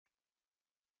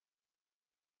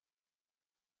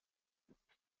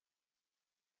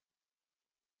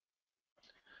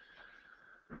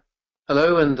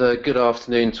Hello and good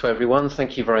afternoon to everyone.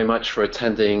 Thank you very much for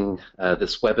attending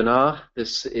this webinar.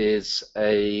 This is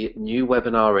a new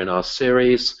webinar in our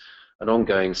series, an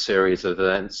ongoing series of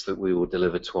events that we will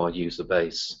deliver to our user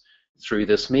base through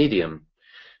this medium.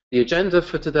 The agenda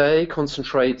for today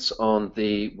concentrates on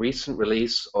the recent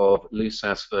release of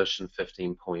LUSAS version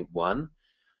 15.1.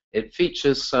 It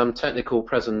features some technical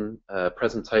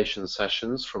presentation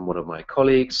sessions from one of my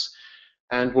colleagues,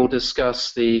 and we'll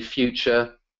discuss the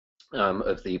future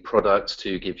of the product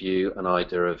to give you an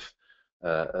idea of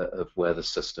where the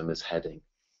system is heading.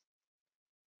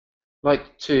 I'd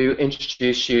like to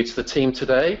introduce you to the team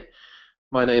today.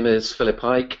 My name is Philip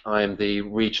Ike. I'm the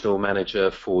Regional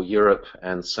Manager for Europe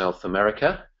and South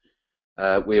America.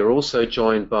 We are also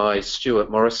joined by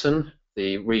Stuart Morrison,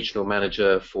 the Regional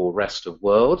Manager for Rest of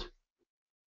World.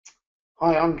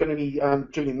 Hi, I'm going to be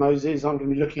Julian Moses. I'm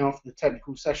going to be looking after the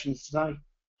technical sessions today.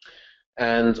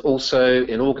 And also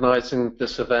in organising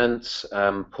this event,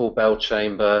 Paul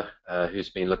Bellchamber, who's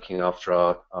been looking after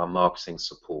our marketing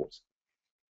support.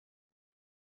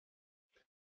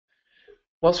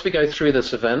 Once we go through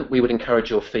this event, we would encourage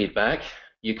your feedback.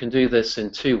 You can do this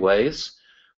in two ways.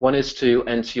 One is to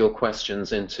enter your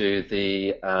questions into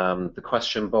the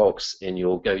question box in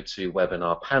your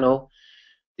GoToWebinar panel.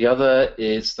 The other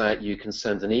is that you can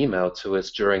send an email to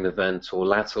us during the event or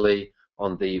latterly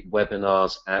on the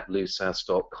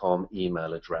webinars@lusas.com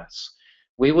email address.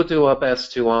 We will do our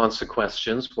best to answer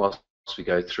questions whilst we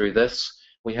go through this.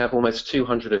 We have almost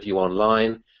 200 of you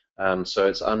online, so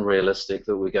it's unrealistic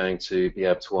that we're going to be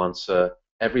able to answer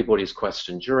everybody's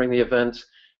question during the event.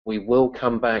 We will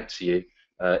come back to you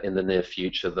in the near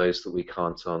future, those that we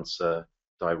can't answer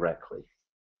directly.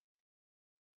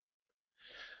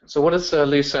 So what does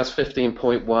LUSAS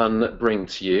 15.1 bring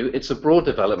to you? It's a broad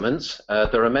development.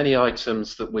 There are many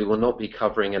items that we will not be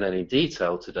covering in any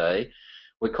detail today.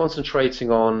 We're concentrating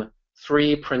on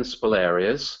three principal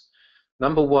areas.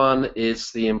 Number one is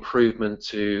the improvement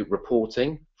to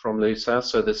reporting from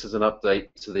LUSAS. So this is an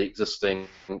update to the existing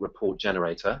report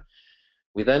generator.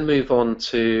 We then move on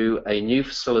to a new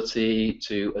facility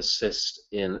to assist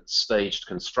in staged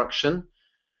construction.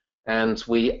 And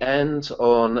we end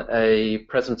on a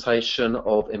presentation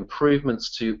of improvements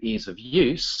to ease of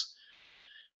use,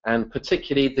 and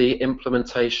particularly the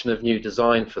implementation of new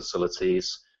design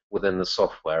facilities within the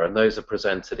software. And those are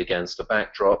presented against a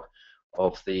backdrop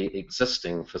of the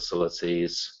existing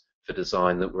facilities for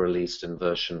design that were released in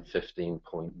version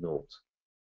 15.0.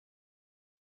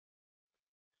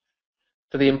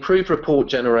 For the improved report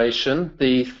generation,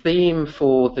 the theme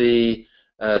for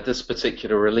this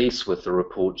particular release with the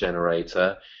report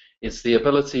generator is the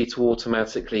ability to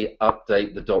automatically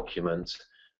update the document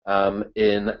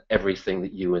in everything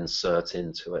that you insert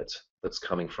into it that's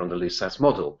coming from the LUSAS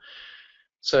model.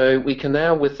 So we can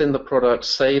now, within the product,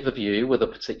 save a view with a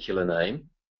particular name.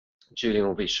 Julian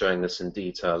will be showing this in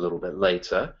detail a little bit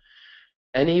later.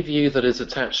 Any view that is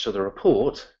attached to the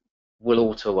report will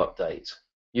auto-update.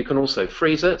 You can also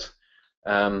freeze it,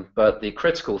 but the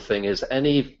critical thing is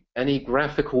any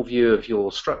graphical view of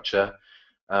your structure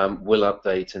will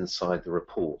update inside the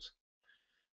report.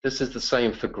 This is the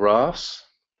same for graphs.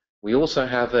 We also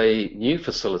have a new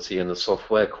facility in the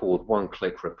software called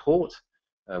One-Click Report,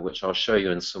 which I'll show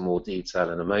you in some more detail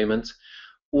in a moment.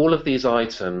 All of these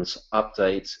items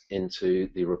update into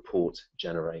the report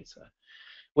generator.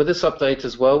 With this update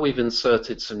as well, we've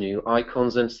inserted some new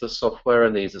icons into the software,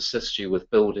 and these assist you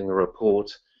with building the report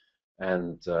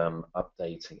and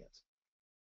updating it.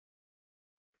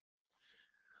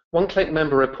 One-click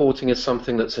member reporting is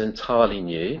something that's entirely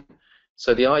new.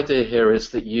 So the idea here is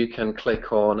that you can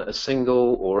click on a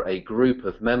single or a group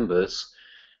of members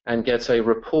and get a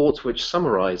report which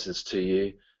summarizes to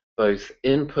you both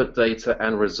input data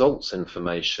and results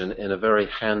information in a very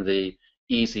handy,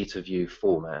 easy-to-view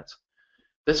format.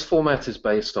 This format is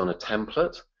based on a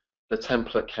template. The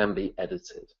template can be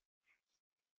edited.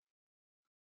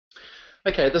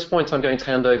 Okay, at this point I'm going to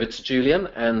hand over to Julian,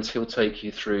 and he'll take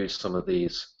you through some of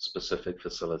these specific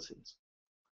facilities.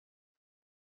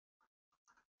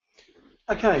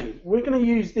 Okay, we're going to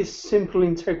use this simple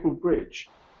integral bridge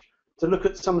to look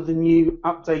at some of the new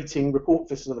updating report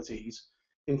facilities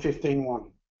in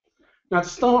 15.1. Now to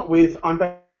start with, I'm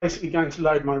basically going to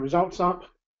load my results up.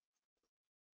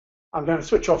 I'm going to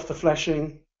switch off the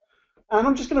fleshing, and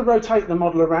I'm just going to rotate the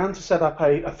model around to set up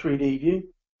a 3D view.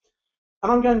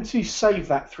 And I'm going to save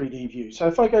that 3D view. So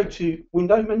if I go to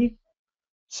Window menu,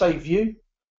 Save View,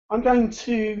 I'm going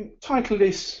to title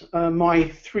this My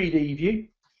 3D View.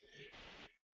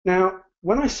 Now,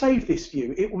 when I save this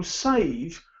view, it will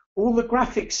save all the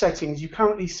graphic settings you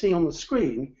currently see on the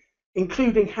screen,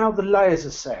 including how the layers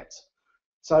are set.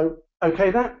 So,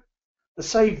 OK that. The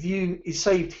save view is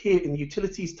saved here in the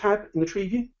Utilities tab in the tree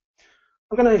view.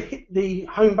 I'm going to hit the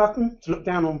Home button to look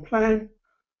down on Plan.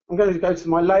 I'm going to go to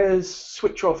my layers,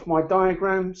 switch off my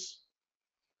diagrams,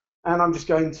 and I'm just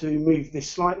going to move this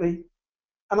slightly.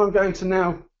 And I'm going to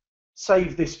now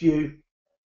save this view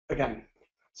again.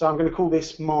 So I'm going to call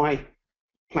this my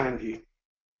Plan view.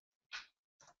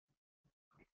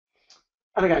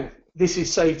 And again, this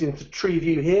is saved into tree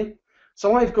view here.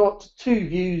 So I've got two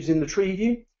views in the tree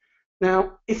view.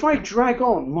 Now, if I drag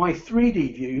on my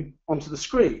 3D view onto the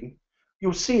screen,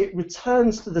 you'll see it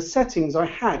returns to the settings I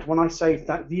had when I saved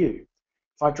that view.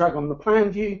 If I drag on the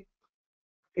plan view,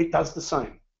 it does the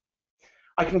same.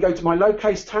 I can go to my load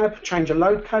case tab, change a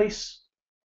load case,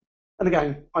 and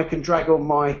again, I can drag on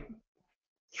my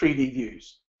 3D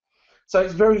views. So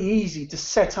it's very easy to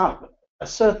set up a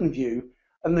certain view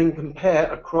and then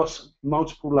compare across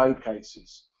multiple load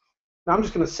cases. Now I'm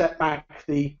just going to set back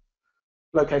the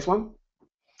load case 1.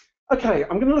 Okay,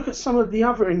 I'm going to look at some of the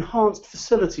other enhanced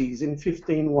facilities in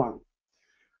 15.1.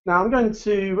 Now I'm going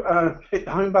to hit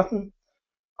the Home button.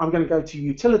 I'm going to go to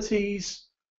Utilities,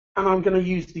 and I'm going to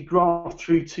use the Graph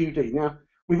through 2D. Now,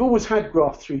 we've always had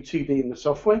Graph through 2D in the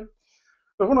software,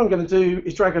 but what I'm going to do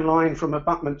is drag a line from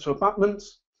abutment to abutment,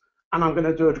 and I'm going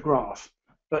to do a graph.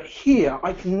 But here,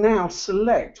 I can now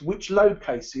select which load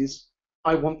cases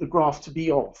I want the graph to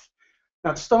be of.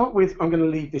 Now, to start with, I'm going to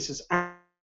leave this as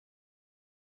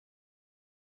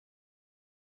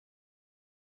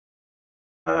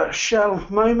shell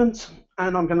moment,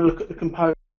 and I'm going to look at the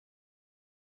component.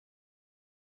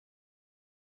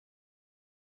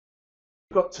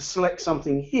 I've got to select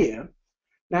something here.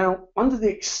 Now, under the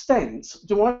extent,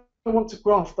 do I want to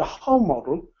graph the whole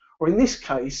model, or in this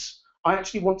case, I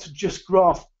actually want to just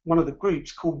graph one of the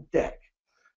groups called deck.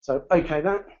 So, OK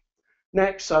that.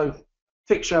 Next, so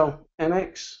thick shell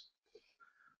NX.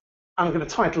 I'm going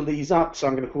to title these up, so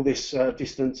I'm going to call this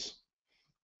distance,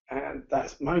 and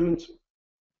that's moment.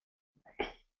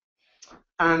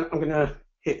 And I'm going to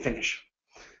hit finish.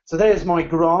 So there's my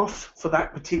graph for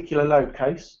that particular load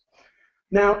case.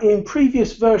 Now, in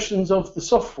previous versions of the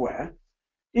software,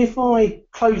 if I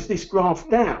close this graph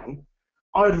down,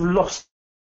 I would have lost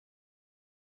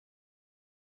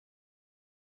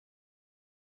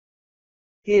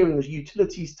here in the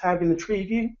Utilities tab in the tree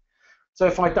view. So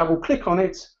if I double click on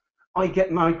it, I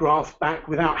get my graph back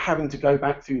without having to go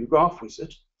back through the graph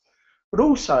wizard. But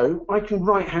also, I can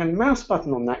right-hand mouse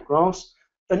button on that graph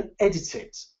and edit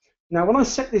it. Now, when I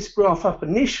set this graph up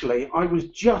initially, I was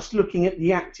just looking at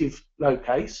the active load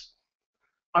case.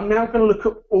 I'm now going to look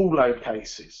at all load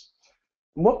cases.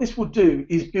 And what this will do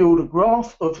is build a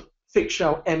graph of thick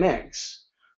shell MX,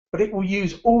 but it will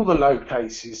use all the load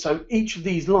cases. So each of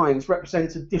these lines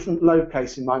represents a different load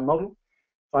case in my model.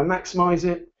 If I maximize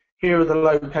it, here are the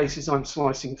load cases I'm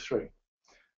slicing through.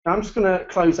 Now I'm just going to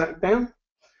close that down.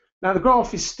 Now the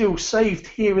graph is still saved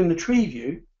here in the tree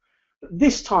view, but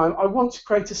this time I want to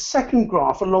create a second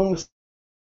graph along the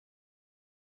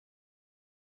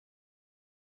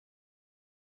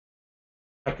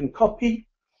I can copy,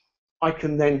 I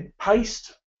can then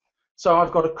paste. So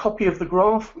I've got a copy of the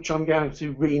graph, which I'm going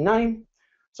to rename.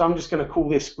 So I'm just going to call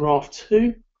this graph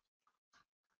 2.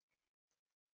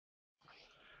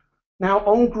 Now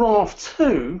on graph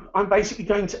 2, I'm basically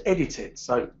going to edit it.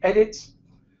 So edit.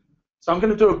 So I'm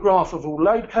going to do a graph of all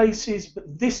load cases, but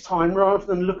this time, rather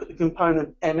than look at the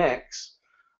component MX,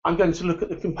 I'm going to look at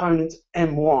the component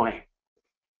MY.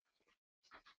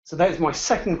 So there's my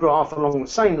second graph along the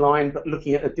same line, but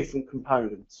looking at a different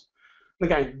component.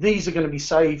 And again, these are going to be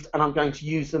saved, and I'm going to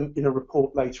use them in a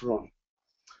report later on.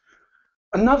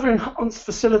 Another enhanced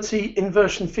facility in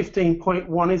version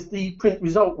 15.1 is the print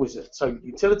result wizard. So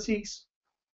utilities.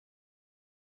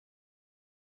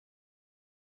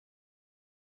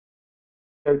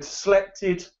 Go to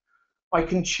selected. I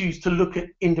can choose to look at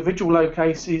individual load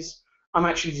cases. I'm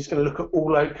actually just going to look at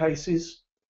all load cases.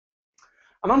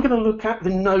 And I'm going to look at the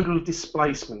nodal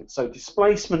displacement. So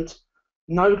displacement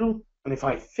nodal, and if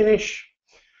I finish,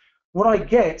 what I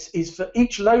get is for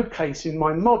each load case in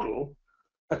my model,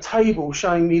 a table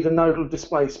showing me the nodal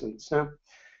displacements. Now,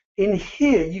 in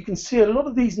here, you can see a lot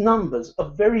of these numbers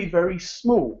are very, very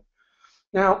small.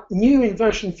 Now, new in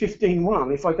version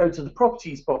 15.1, if I go to the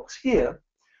properties box here,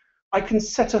 I can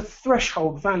set a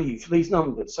threshold value for these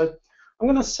numbers. So I'm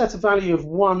going to set a value of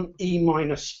 1e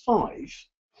minus 5.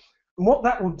 And what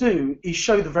that will do is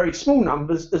show the very small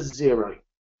numbers as 0.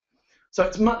 So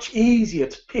it's much easier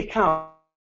to pick up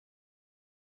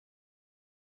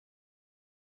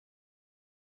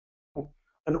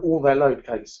and all their load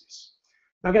cases.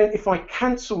 Now again, if I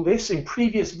cancel this in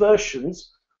previous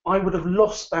versions, I would have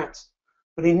lost that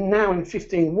But now in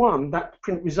 15.1, that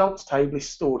print results table is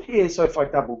stored here. So if I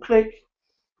double click,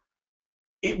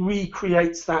 it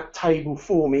recreates that table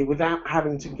for me without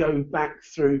having to go back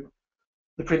through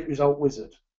the print result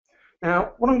wizard.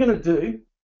 Now, what I'm going to do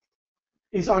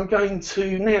is I'm going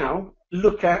to now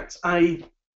look at a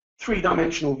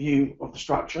three-dimensional view of the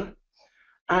structure,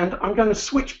 and I'm going to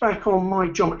switch back on my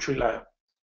geometry layer.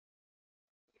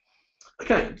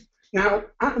 Okay, now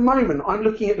at the moment I'm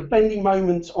looking at the bending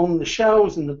moments on the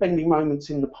shells and the bending moments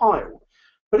in the pile.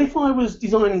 But if I was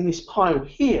designing this pile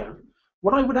here,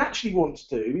 what I would actually want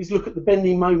to do is look at the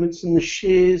bending moments and the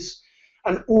shears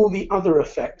and all the other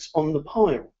effects on the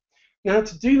pile. Now,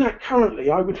 to do that currently,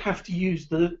 I would have to use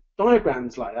the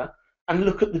diagrams layer and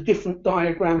look at the different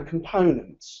diagram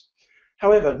components.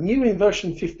 However, new in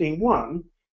version 15.1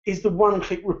 is the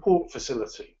one-click report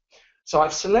facility. So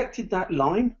I've selected that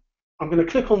line. I'm going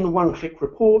to click on the one-click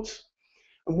report,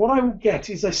 and what I will get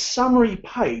is a summary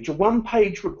page, a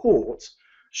one-page report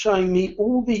showing me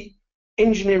all the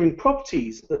engineering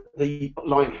properties that the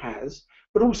line has,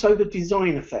 but also the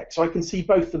design effects. So I can see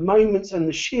both the moments and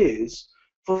the shears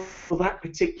for that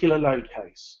particular load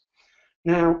case.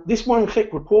 Now, this one-click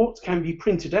report can be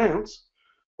printed out,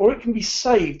 or it can be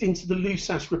saved into the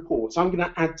LUSAS report. So I'm going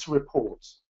to add to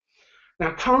reports.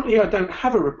 Now, currently I don't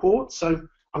have a report, so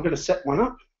I'm going to set one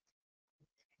up.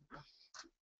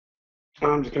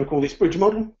 I'm just going to call this bridge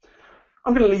model.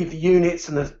 I'm going to leave the units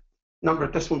and the number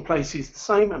of decimal places the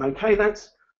same and OK that.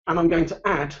 And I'm going to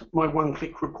add my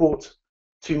one-click report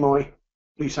to my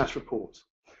LUSAS report.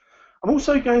 I'm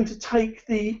also going to take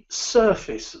the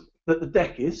surface that the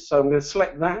deck is, so I'm going to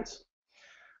select that,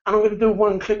 and I'm going to do a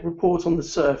one-click report on the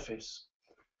surface.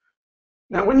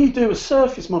 Now, when you do a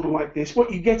surface model like this,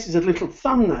 what you get is a little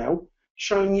thumbnail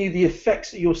showing you the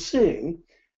effects that you're seeing,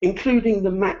 including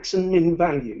the max and min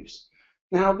values.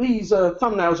 Now, these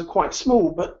thumbnails are quite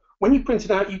small, but when you print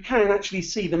it out, you can actually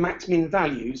see the max min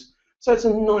values, so it's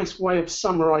a nice way of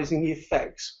summarizing the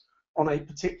effects on a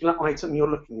particular item you're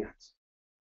looking at.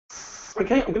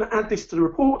 Okay, I'm going to add this to the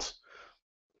report.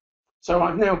 So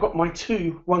I've now got my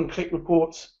two one-click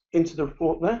reports into the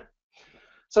report there.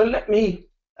 So let me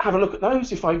have a look at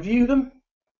those. If I view them,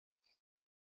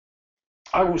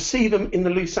 I will see them in the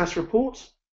LUSAS report.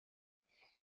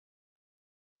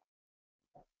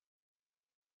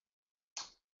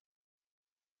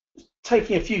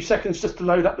 Taking a few seconds just to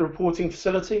load up the reporting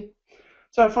facility.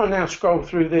 So if I now scroll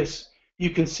through this, you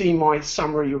can see my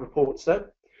summary reports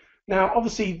there. Now,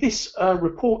 obviously, this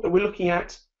report that we're looking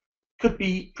at could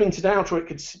be printed out or it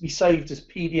could be saved as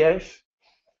PDF.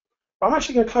 But I'm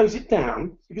actually going to close it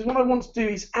down because what I want to do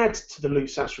is add to the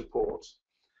LUSAS report.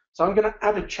 So I'm going to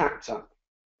add a chapter.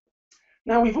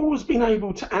 Now, we've always been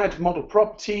able to add model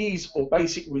properties or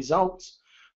basic results,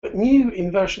 but new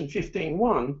in version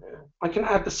 15.1, I can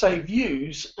add the saved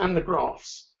views and the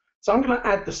graphs. So I'm going to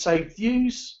add the saved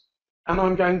views, and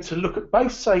I'm going to look at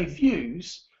both saved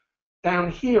views.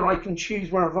 Down here, I can choose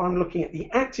whether I'm looking at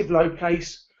the active load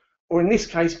case, or in this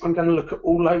case, I'm going to look at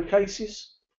all load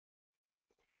cases.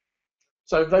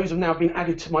 So those have now been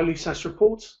added to my LUSAS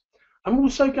report. I'm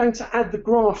also going to add the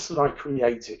graphs that I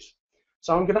created.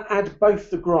 So I'm going to add both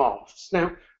the graphs.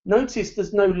 Now, notice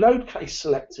there's no load case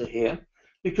selector here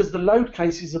because the load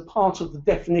cases are part of the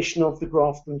definition of the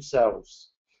graph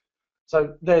themselves.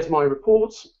 So there's my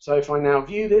report. So if I now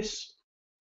view this,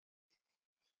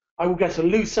 I will get a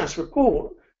LUSAS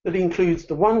report that includes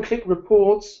the one-click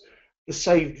reports, the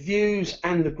saved views,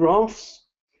 and the graphs.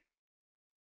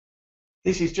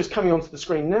 This is just coming onto the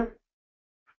screen now.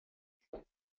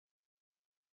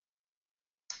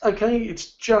 Okay,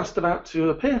 it's just about to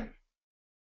appear.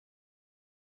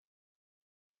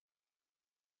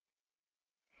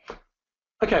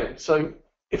 Okay, so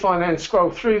if I then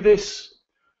scroll through this,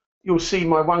 you'll see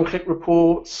my one-click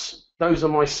reports. Those are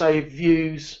my saved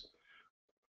views.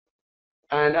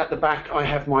 And at the back, I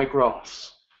have my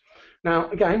graphs. Now,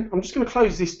 again, I'm just going to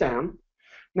close this down.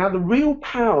 Now, the real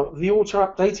power of the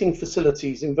auto-updating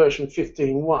facilities in version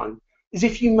 15.1 is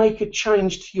if you make a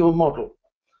change to your model.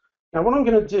 Now, what I'm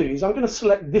going to do is I'm going to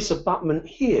select this abutment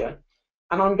here,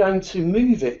 and I'm going to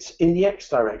move it in the X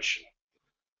direction.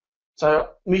 So,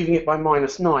 moving it by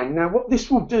 -9. Now, what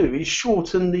this will do is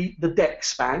shorten the deck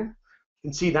span. You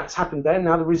can see that's happened there.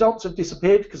 Now, the results have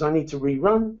disappeared because I need to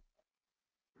rerun.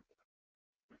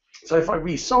 So if I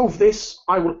resolve this,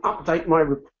 I will update my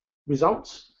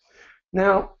results.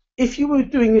 Now, if you were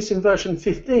doing this in version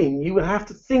 15, you would have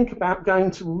to think about going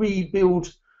to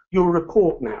rebuild your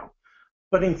report now.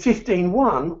 But in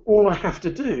 15.1, all I have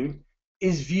to do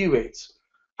is view it.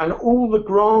 And all the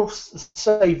graphs, the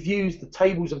saved views, the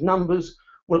tables of numbers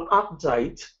will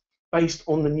update based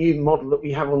on the new model that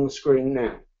we have on the screen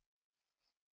now.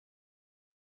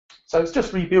 So it's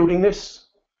just rebuilding this.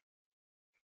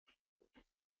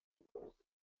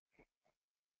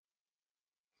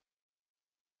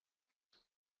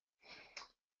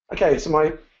 Okay, so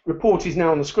my report is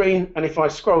now on the screen, and if I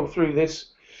scroll through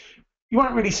this, you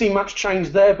won't really see much change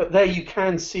there, but there you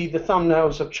can see the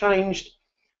thumbnails have changed,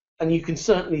 and you can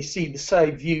certainly see the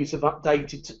saved views have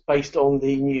updated based on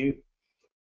the new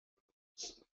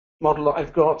model that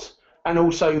I've got, and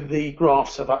also the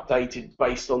graphs have updated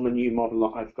based on the new model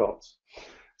that I've got.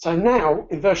 So now,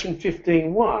 in version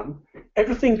 15.1,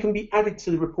 everything can be added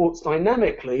to the reports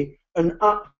dynamically and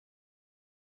up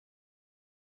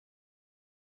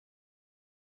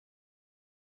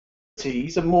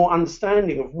and more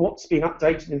understanding of what's been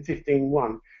updated in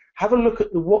 15.1. Have a look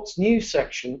at the What's New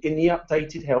section in the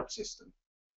updated help system.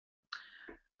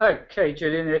 Okay,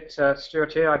 Julian, it's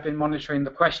Stuart here. I've been monitoring the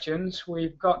questions.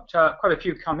 We've got quite a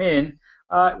few come in.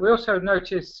 We also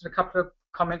noticed a couple of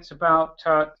comments about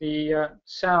the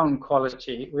sound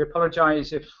quality. We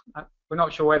apologise if we're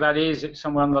not sure where that is. It's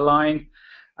somewhere on the line.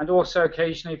 And also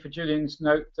occasionally for Julian's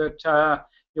note that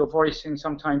your voicing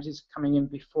sometimes is coming in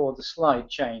before the slide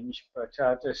change, but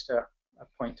just a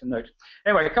point to note.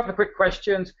 Anyway, a couple of quick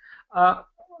questions.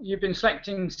 You've been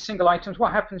selecting single items.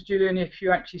 What happens, Julian, if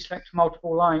you actually select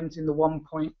multiple lines in the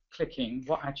one-point clicking?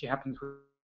 What actually happens with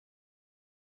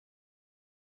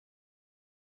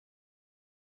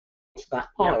that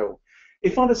pile?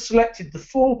 If I'd have selected the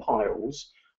 4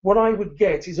 piles, what I would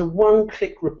get is a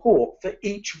one-click report for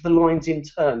each of the lines in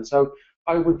turn. So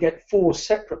I would get 4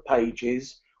 separate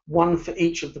pages, one for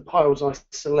each of the piles I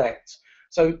select.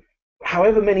 So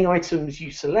however many items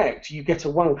you select, you get a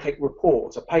one-click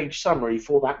report, a page summary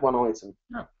for that one item.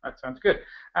 Oh, that sounds good.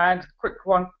 And quick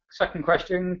one, second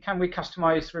question, can we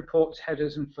customize the report's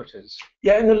headers and footers?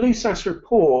 Yeah, in the LUSAS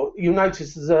report, you'll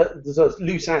notice there's a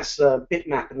LUSAS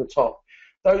bitmap in the top.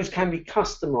 Those can be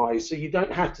customized, so you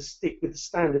don't have to stick with the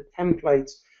standard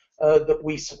templates that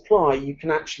we supply. You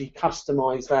can actually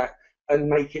customize that and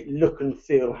make it look and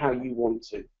feel how you want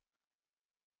to.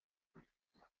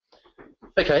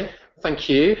 Okay, thank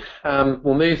you.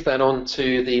 We'll move then on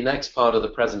to the next part of the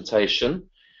presentation.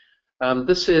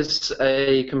 This is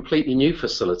a completely new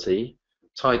facility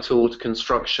titled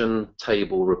Construction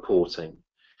Table Reporting.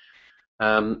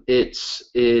 It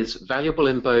is valuable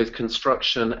in both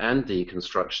construction and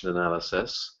deconstruction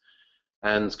analysis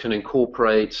and can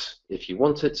incorporate, if you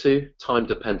want it to,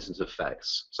 time-dependent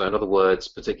effects. So in other words,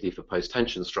 particularly for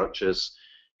post-tension structures,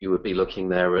 you would be looking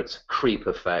there at creep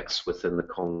effects within the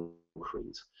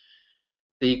concrete.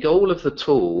 The goal of the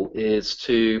tool is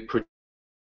to produce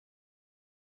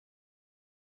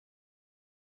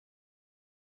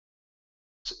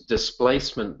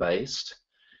displacement-based.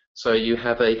 So you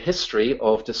have a history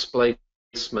of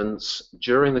displacements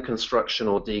during the construction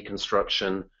or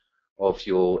deconstruction of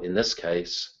your, in this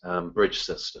case, bridge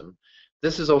system.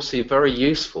 This is obviously very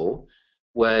useful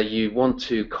where you want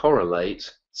to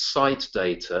correlate site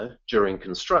data during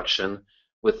construction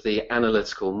with the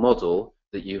analytical model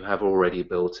that you have already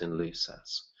built in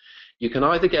LUSAS. You can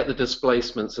either get the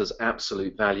displacements as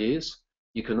absolute values,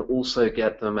 you can also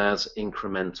get them as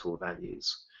incremental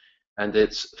values. And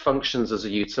it functions as a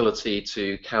utility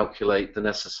to calculate the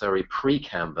necessary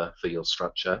pre-camber for your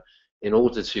structure in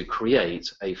order to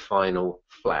create a final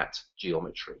flat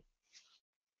geometry.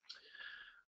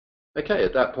 Okay,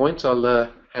 at that point, I'll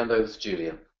hand over to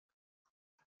Julian.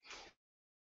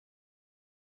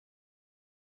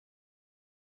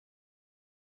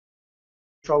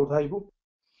 Control table.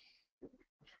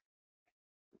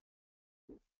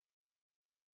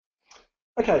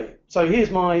 Okay, so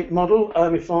here's my model.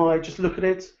 If I just look at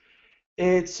it,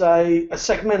 it's a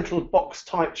segmental box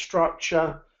type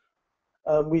structure.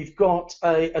 We've got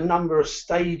a number of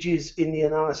stages in the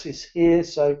analysis here.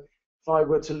 So if I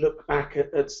were to look back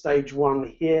at stage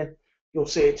 1 here, you'll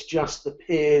see it's just the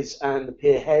piers and the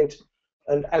pier head.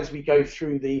 And as we go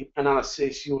through the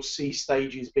analysis, you'll see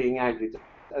stages being added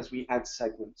as we add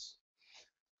segments.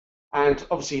 And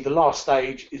obviously the last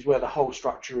stage is where the whole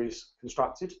structure is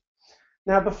constructed.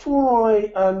 Now, before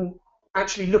I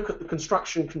actually look at the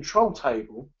construction control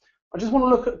table, I just want to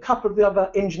look at a couple of the other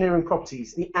engineering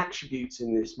properties, the attributes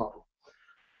in this model.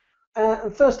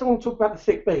 And first I want to talk about the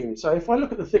thick beams. So if I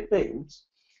look at the thick beams,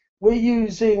 we're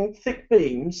using thick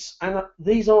beams, and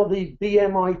these are the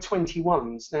BMI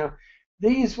 21s. Now,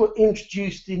 these were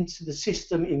introduced into the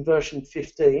system in version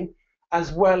 15,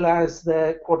 as well as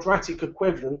their quadratic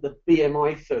equivalent, the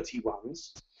BMI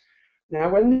 31s. Now,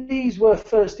 when these were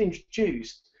first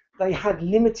introduced, they had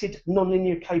limited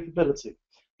nonlinear capability.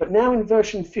 But now in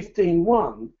version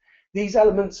 15.1, these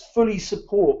elements fully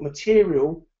support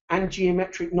material and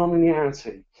geometric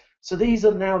nonlinearity. So these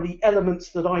are now the elements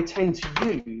that I tend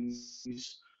to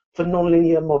use for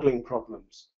nonlinear modelling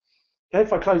problems. Okay,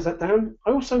 if I close that down,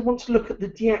 I also want to look at the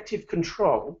deactive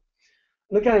control.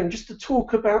 And again, just to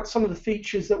talk about some of the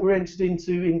features that were entered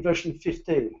into in version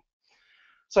 15.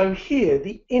 So here,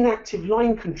 the inactive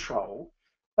line control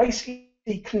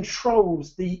basically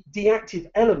controls the deactive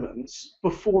elements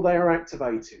before they are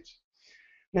activated.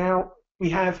 Now, we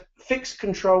have fixed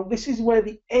control. This is where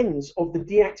the ends of the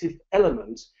deactive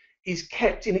element is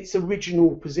kept in its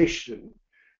original position.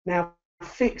 Now,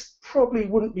 fixed probably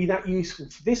wouldn't be that useful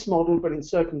for this model, but in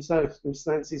certain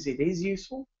circumstances it is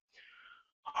useful.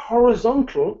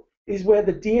 Horizontal is where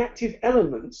the deactive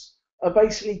elements are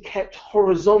basically kept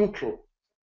horizontal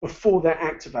before they're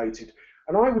activated.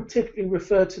 And I would typically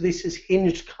refer to this as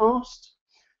hinged cast.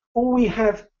 Or we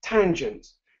have tangent.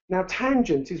 Now,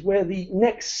 tangent is where the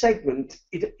next segment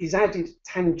is added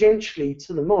tangentially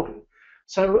to the model.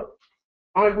 So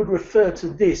I would refer to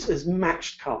this as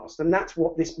matched cast, and that's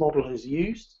what this model has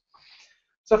used.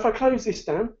 So if I close this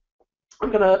down,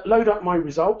 I'm going to load up my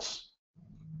results.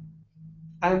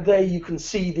 And there you can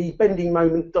see the bending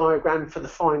moment diagram for the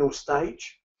final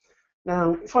stage.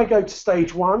 Now, if I go to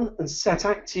stage 1 and set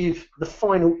active the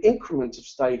final increment of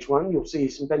stage 1, you'll see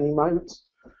some bending moments.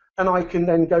 And I can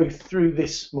then go through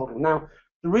this model. Now,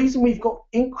 the reason we've got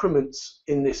increments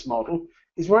in this model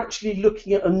is we're actually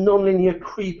looking at a nonlinear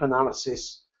creep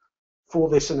analysis for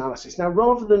this analysis. Now,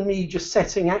 rather than me just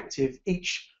setting active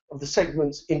each of the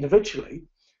segments individually,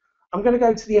 I'm going to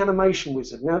go to the animation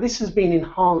wizard. Now, this has been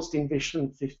enhanced in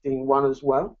version 15.1 as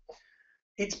well.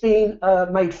 It's been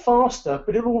made faster,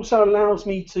 but it also allows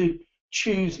me to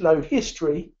choose load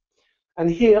history. And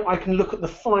here I can look at the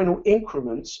final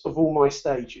increments of all my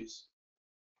stages.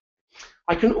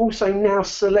 I can also now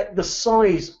select the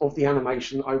size of the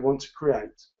animation I want to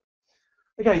create.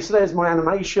 Okay, so there's my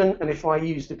animation, and if I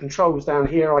use the controls down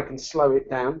here, I can slow it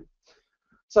down.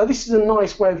 So this is a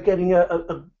nice way of getting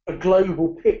a global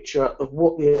picture of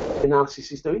what the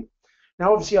analysis is doing.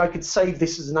 Now, obviously, I could save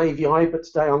this as an AVI, but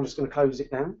today I'm just going to close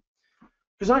it down.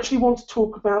 Because I actually want to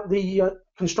talk about the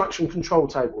construction control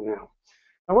table now.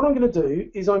 Now, what I'm going to do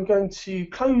is I'm going to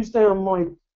close down my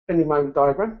bending moment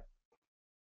diagram,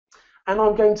 and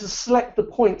I'm going to select the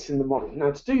points in the model.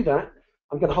 Now, to do that,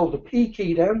 I'm going to hold the P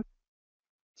key down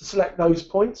to select those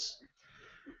points.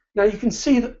 Now, you can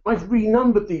see that I've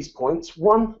renumbered these points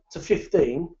 1 to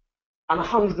 15 and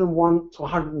 101 to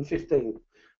 115.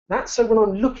 That's so when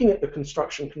I'm looking at the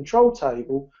construction control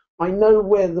table, I know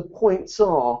where the points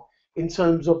are in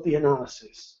terms of the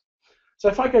analysis. So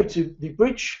if I go to the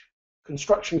bridge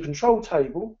construction control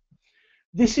table,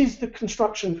 this is the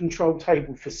construction control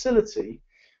table facility,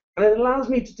 and it allows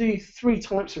me to do 3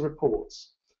 types of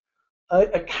reports.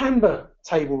 A camber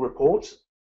table report,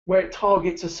 where it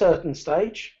targets a certain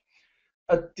stage,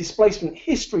 a displacement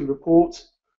history report,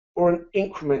 or an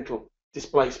incremental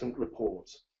displacement report.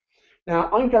 Now,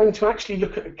 I'm going to actually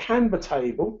look at a camber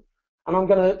table, and I'm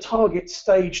going to target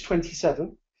stage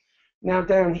 27. Now,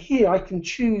 down here, I can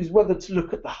choose whether to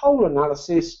look at the whole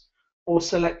analysis or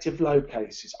selective load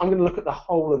cases. I'm going to look at the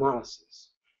whole analysis.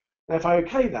 Now, if I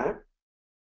OK that,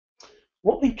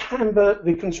 what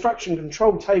the construction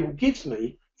control table gives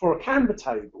me for a camber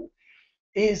table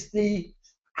is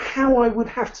how I would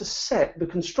have to set the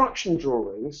construction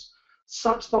drawings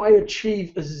such that I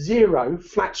achieve a 0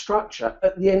 flat structure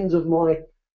at the end of my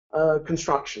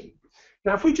construction.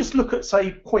 Now, if we just look at,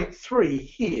 say, 0.3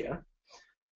 here,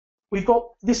 we've got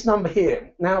this number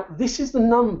here. Now, this is the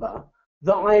number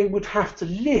that I would have to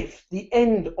lift the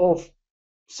end of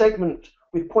segment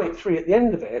with 0.3 at the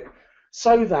end of it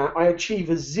so that I achieve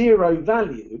a 0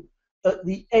 value at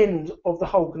the end of the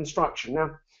whole construction.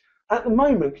 Now, at the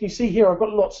moment, can you see here I've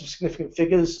got lots of significant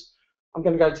figures. I'm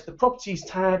going to go to the Properties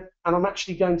tab, and I'm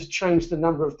actually going to change the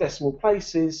number of decimal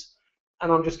places,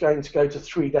 and I'm just going to go to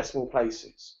 3 decimal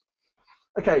places.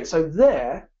 Okay, so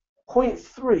there,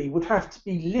 0.3 would have to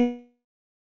be lifted.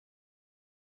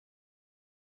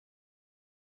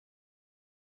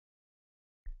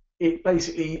 It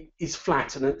basically is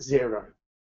flat and at 0.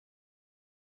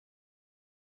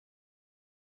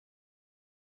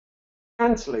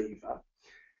 Cantilever.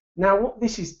 Now, what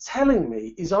this is telling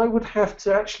me is I would have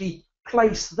to actually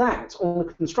place that on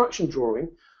the construction drawing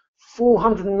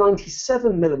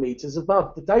 497 millimeters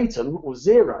above the datum, or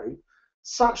 0,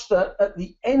 such that at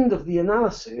the end of the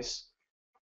analysis,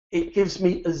 it gives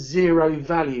me a 0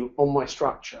 value on my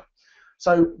structure.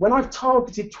 So when I've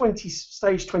targeted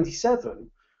stage 27,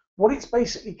 what it's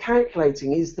basically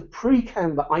calculating is the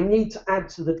pre-camber I need to add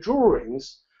to the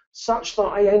drawings such that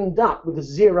I end up with a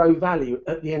 0 value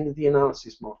at the end of the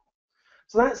analysis model.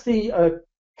 So that's the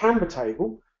Canva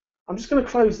table. I'm just going to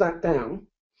close that down,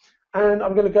 and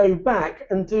I'm going to go back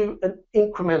and do an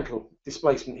incremental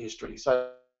displacement history.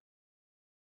 So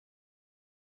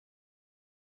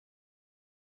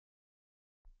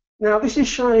now this is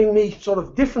showing me sort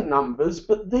of different numbers,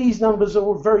 but these numbers are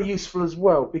all very useful as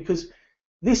well, because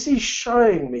this is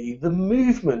showing me the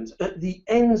movement at the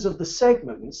ends of the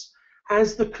segments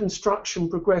as the construction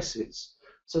progresses.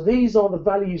 So these are the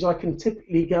values I can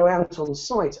typically go out on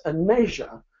site and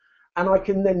measure, and I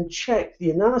can then check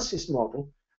the analysis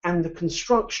model and the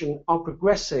construction are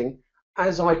progressing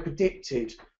as I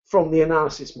predicted from the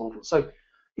analysis model. So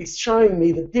it's showing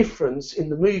me the difference in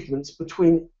the movements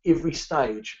between every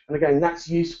stage. And again, that's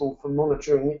useful for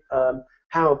monitoring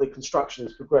how the construction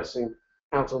is progressing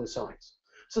out on site.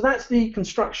 So that's the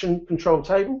construction control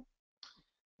table.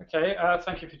 Okay,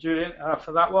 thank you for Julian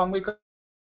for that one. We've got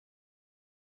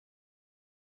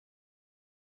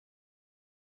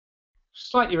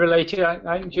slightly related.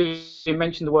 I think Julian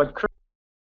mentioned the word creep.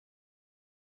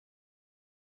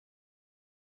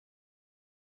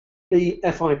 The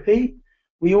FIP.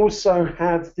 We also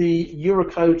have the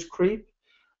Eurocode creep,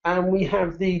 and we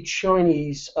have the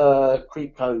Chinese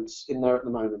creep codes in there at the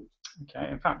moment.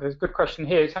 Okay, in fact, there's a good question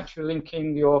here. It's actually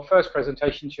linking your first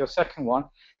presentation to your second one.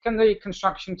 Can the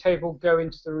construction table go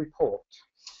into the report?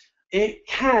 It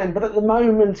can, but at the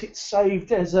moment it's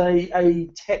saved as a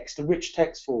text, a rich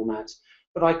text format.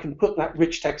 But I can put that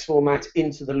rich text format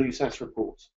into the LUSAS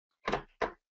report.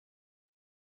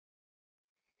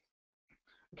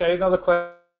 Okay, another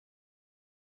question.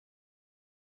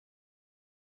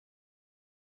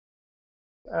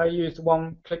 Use the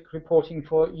one-click reporting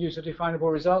for user-definable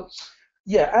results?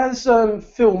 Yeah, as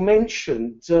Phil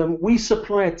mentioned, we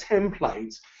supply a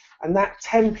template, and that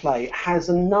template has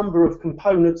a number of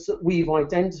components that we've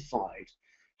identified.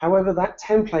 However, that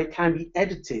template can be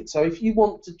edited, so if you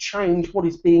want to change what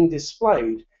is being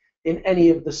displayed in any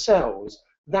of the cells,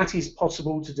 that is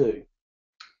possible to do.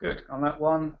 Good on that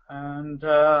one, and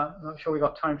I'm not sure we've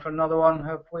got time for another one,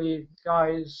 have we,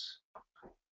 guys?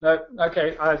 No,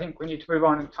 okay, I think we need to move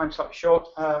on. Time slot short.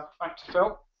 Back to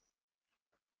Phil.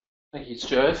 Thank you,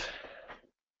 Stuart.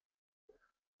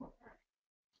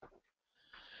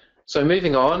 So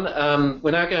moving on, we're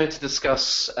now going to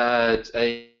discuss a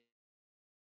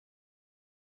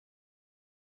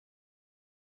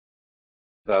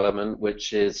development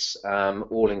which is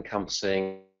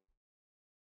all-encompassing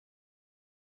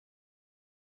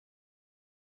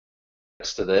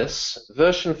to this.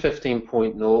 Version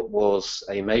 15.0 was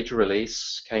a major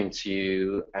release, came to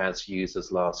you as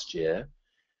users last year.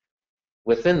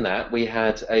 Within that, we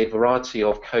had a variety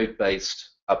of code-based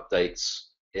updates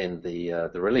in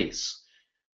the release.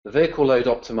 The vehicle load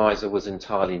optimizer was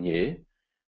entirely new.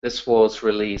 This was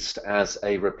released as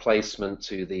a replacement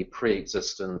to the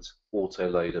pre-existent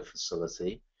autoloader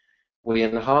facility. We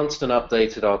enhanced and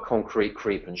updated our concrete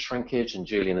creep and shrinkage, and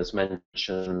Julian has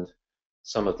mentioned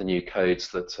some of the new codes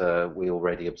that we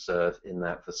already observe in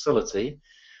that facility.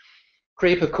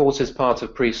 Creep, of course, is part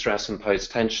of pre-stress and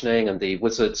post-tensioning, and the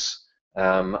wizards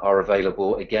are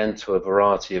available again to a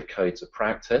variety of codes of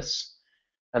practice.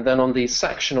 And then on the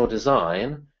sectional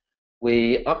design,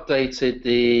 we updated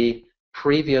the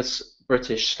previous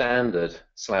British standard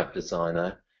slab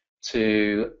designer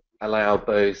to allow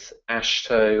both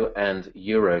AASHTO and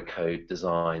Eurocode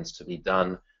designs to be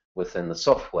done within the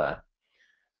software.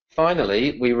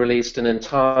 Finally, we released an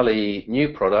entirely new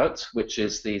product, which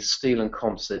is the Steel and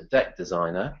Composite Deck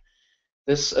Designer.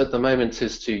 This, at the moment,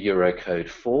 is to Eurocode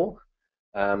 4,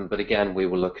 but again, we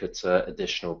will look at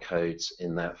additional codes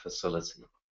in that facility.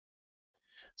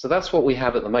 So that's what we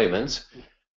have at the moment.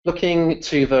 Looking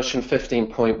to version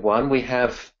 15.1, we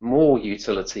have more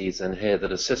utilities in here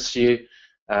that assist you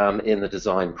in the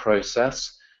design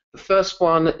process. The first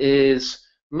one is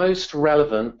most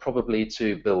relevant probably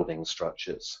to building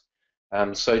structures.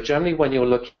 So generally when you're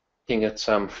looking at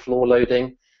floor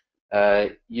loading,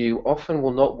 you often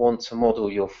will not want to model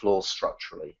your floor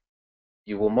structurally.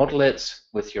 You will model it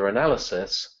with your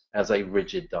analysis as a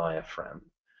rigid diaphragm.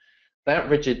 That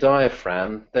rigid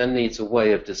diaphragm then needs a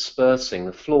way of dispersing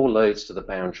the floor loads to the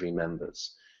boundary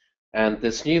members. And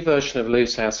this new version of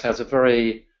LUSAS has a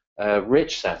very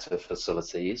rich set of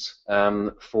facilities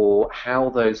for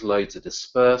how those loads are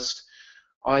dispersed,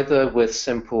 either with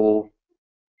simple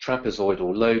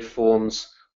trapezoidal load forms,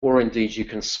 or indeed you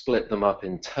can split them up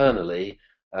internally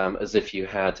as if you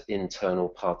had internal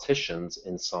partitions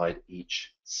inside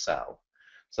each cell.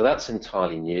 So that's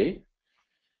entirely new.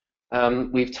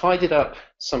 We've tidied up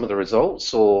some of the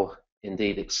results, or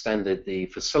indeed extended the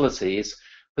facilities,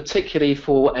 particularly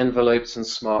for envelopes and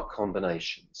smart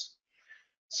combinations.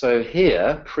 So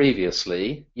here,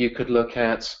 previously, you could look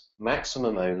at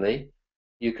maximum only,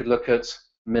 you could look at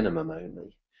minimum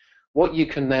only. What you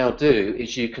can now do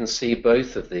is you can see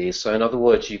both of these. So in other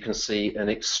words, you can see an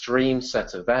extreme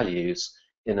set of values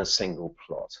in a single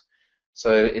plot.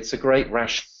 So it's a great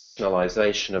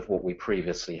rationalization of what we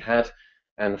previously had,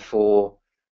 and for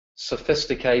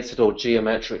sophisticated or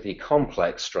geometrically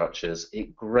complex structures,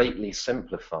 it greatly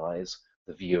simplifies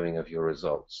the viewing of your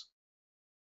results.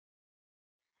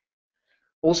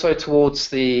 Also towards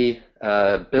the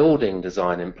building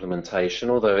design implementation,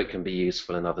 although it can be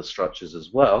useful in other structures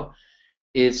as well,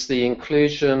 is the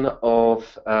inclusion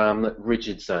of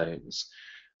rigid zones.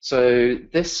 So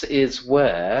this is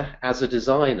where, as a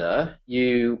designer,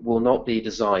 you will not be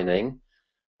designing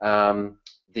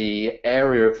the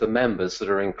area of the members that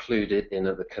are included in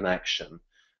the connection.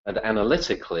 And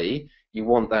analytically, you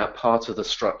want that part of the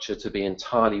structure to be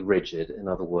entirely rigid, in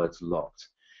other words, locked.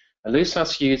 And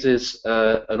LUSAS uses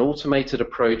an automated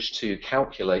approach to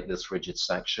calculate this rigid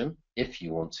section, if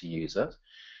you want to use it.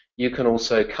 You can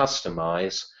also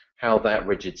customize how that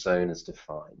rigid zone is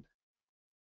defined.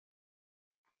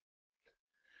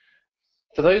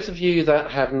 For those of you that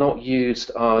have not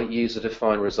used our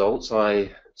user-defined results,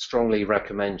 I strongly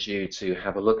recommend you to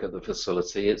have a look at the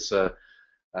facility. It's a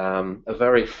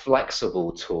very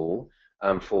flexible tool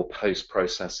for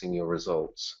post-processing your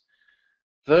results.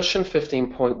 Version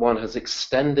 15.1 has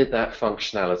extended that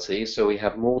functionality, so we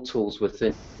have more tools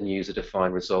within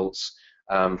user-defined results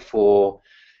for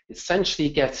essentially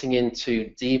getting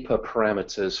into deeper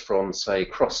parameters from, say,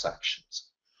 cross-sections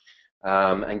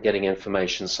and getting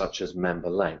information such as member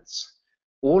lengths.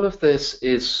 All of this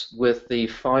is with the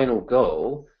final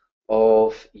goal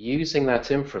of using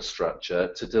that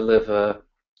infrastructure to deliver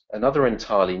another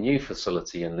entirely new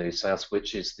facility in LUSAS,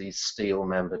 which is the Steel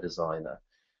Member Designer.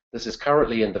 This is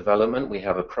currently in development. We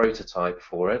have a prototype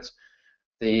for it.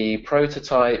 The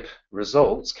prototype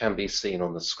results can be seen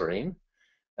on the screen.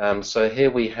 So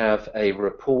here we have a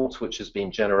report which has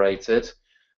been generated,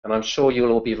 and I'm sure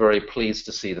you'll all be very pleased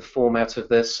to see the format of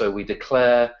this. So we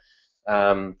declare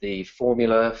the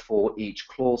formula for each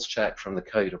clause check from the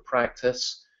code of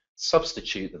practice,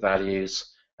 substitute the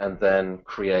values, and then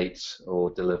create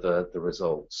or deliver the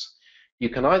results. You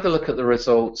can either look at the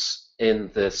results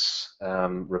in this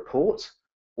report,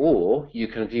 or you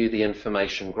can view the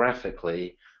information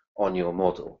graphically on your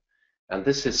model. And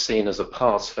this is seen as a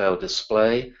pass-fail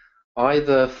display,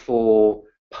 either for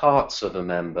parts of a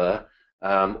member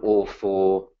or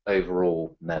for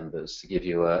overall members, to give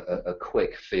you a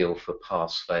quick feel for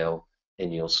pass-fail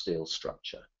in your steel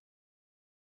structure.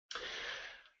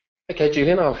 Okay,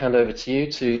 Julian, I'll hand over to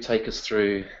you to take us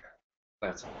through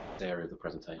that area of the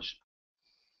presentation.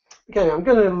 Okay, I'm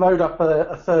going to load up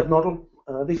a third model.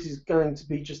 This is going to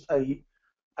be just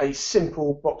a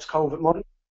simple box culvert model.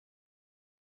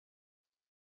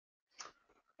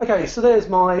 Okay, so there's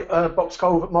my box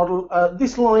culvert model.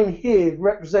 This line here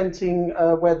representing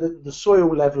where the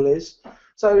soil level is.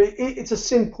 So it's a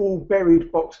simple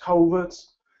buried box culvert.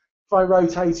 If I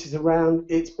rotate it around,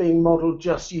 it's being modelled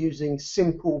just using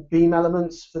simple beam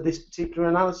elements for this particular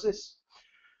analysis.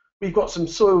 We've got some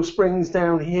soil springs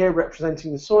down here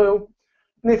representing the soil.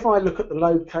 And if I look at the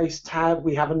load case tab,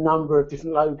 we have a number of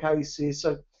different load cases.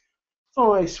 So if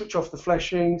I switch off the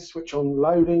fleshing, switch on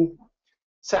loading,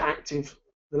 set active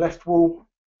the left wall.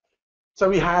 So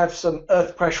we have some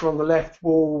earth pressure on the left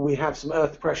wall, we have some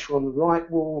earth pressure on the right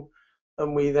wall,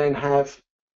 and we then have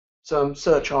some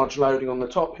surcharge loading on the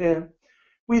top here.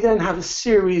 We then have a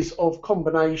series of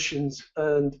combinations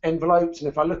and envelopes, and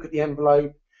if I look at the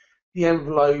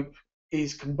envelope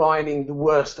is combining the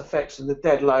worst effects of the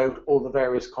dead load or the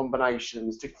various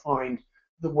combinations to find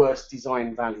the worst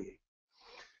design value.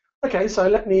 Okay, so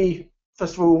let me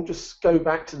first of all just go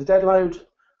back to the dead load,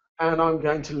 and I'm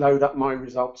going to load up my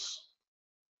results.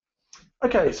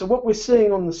 Okay, so what we're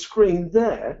seeing on the screen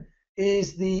there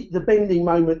is the bending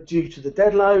moment due to the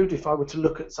dead load. If I were to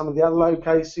look at some of the other load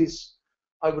cases,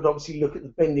 I would obviously look at the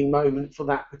bending moment for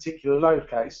that particular load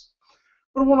case.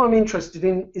 But what I'm interested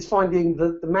in is finding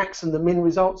the max and the min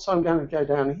results. So I'm going to go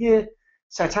down here,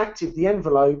 set active the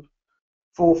envelope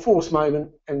for force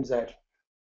moment MZ.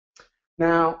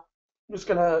 Now, I'm just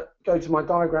going to go to my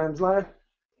diagrams layer.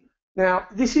 Now,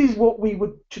 this is what we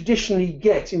would traditionally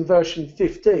get in version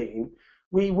 15.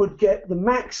 We would get the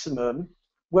maximum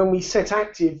when we set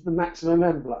active the maximum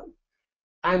envelope.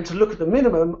 And to look at the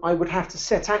minimum, I would have to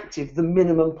set active the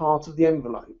minimum part of the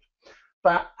envelope.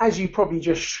 But as you probably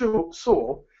just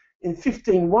saw, in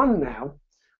 15.1 now,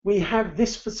 we have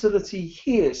this facility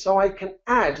here, so I can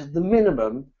add the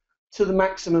minimum to the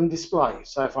maximum display.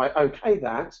 So if I OK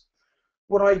that,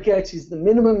 what I get is the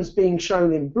minimums being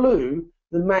shown in blue,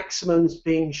 the maximums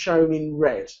being shown in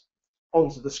red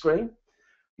onto the screen.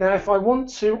 Now, if I want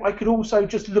to, I could also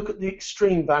just look at the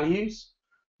extreme values.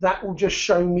 That will just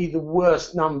show me the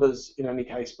worst numbers in any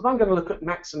case. But I'm going to look at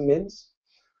max and mins.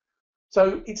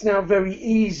 So it's now very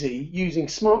easy using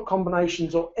smart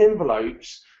combinations or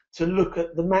envelopes to look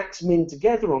at the max min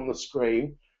together on the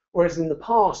screen, whereas in the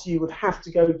past you would have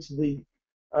to go to the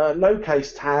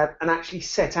Locase tab and actually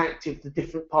set active the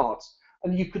different parts,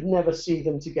 and you could never see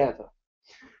them together.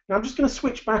 Now I'm just going to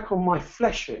switch back on my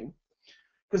fleshing,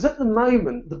 because at the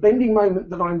moment the bending moment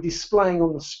that I'm displaying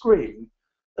on the screen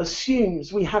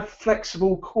assumes we have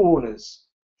flexible corners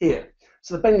here.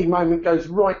 So the bending moment goes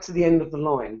right to the end of the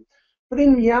line. But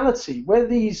in reality, where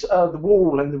these the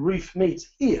wall and the roof meet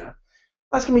here,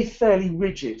 that's going to be fairly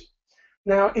rigid.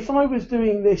 Now, if I was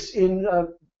doing this in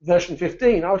version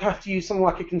 15, I would have to use something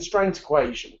like a constraint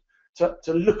equation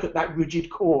to look at that rigid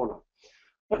corner.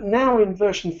 But now in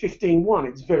version 15.1,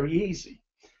 it's very easy.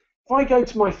 If I go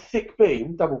to my thick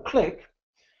beam, double click,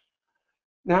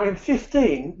 now in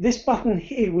 15, this button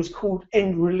here was called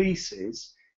end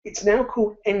releases. It's now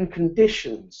called end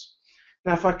conditions.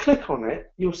 Now if I click on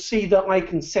it, you'll see that I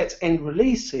can set end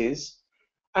releases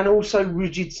and also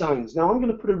rigid zones. Now I'm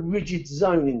going to put a rigid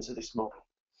zone into this model.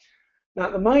 Now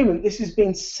at the moment this is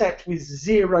being set with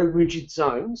 0 rigid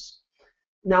zones.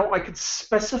 Now I could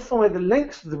specify the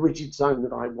length of the rigid zone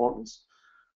that I want,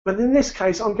 but in this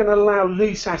case I'm going to allow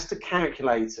LUSAS to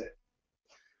calculate it.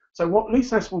 So what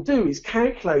LUSAS will do is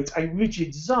calculate a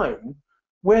rigid zone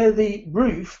where the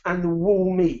roof and the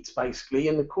wall meet, basically,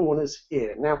 in the corners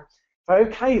here. Now, if I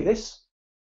OK this,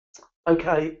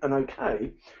 OK and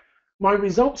OK, my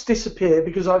results disappear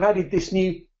because I've added this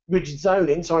new rigid zone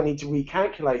in, so I need to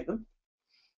recalculate them.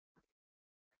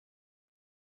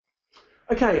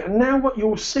 OK, and now what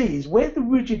you'll see is where the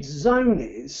rigid zone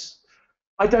is,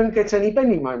 I don't get any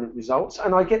bending moment results,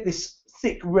 and I get this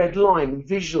thick red line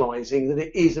visualizing that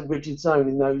it is a rigid zone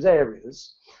in those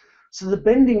areas. So the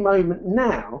bending moment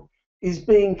now is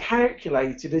being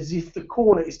calculated as if the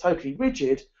corner is totally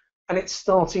rigid and it's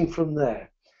starting from there.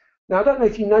 Now I don't know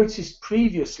if you noticed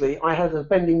previously I had a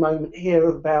bending moment here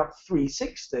of about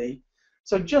 360.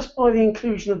 So just by the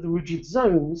inclusion of the rigid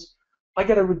zones, I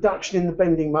get a reduction in the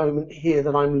bending moment here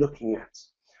that I'm looking at.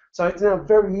 So it's now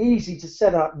very easy to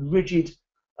set up rigid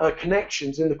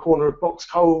connections in the corner of box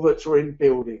culverts or in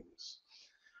buildings.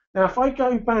 Now if I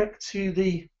go back to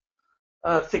the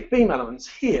thick beam elements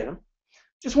here,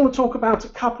 just want to talk about a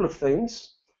couple of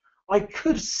things. I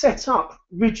could set up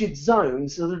rigid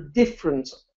zones that are different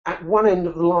at one end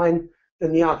of the line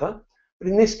than the other, but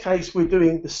in this case we're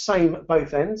doing the same at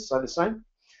both ends, so the same.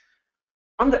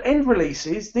 Under end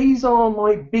releases, these are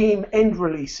my beam end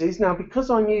releases. Now because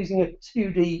I'm using a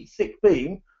 2D thick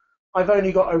beam, I've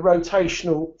only got a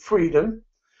rotational freedom,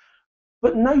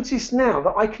 but notice now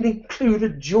that I can include a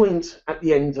joint at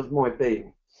the end of my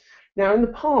beam. Now in the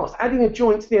past, adding a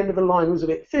joint to the end of a line was a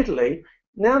bit fiddly.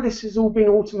 Now this has all been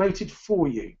automated for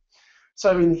you.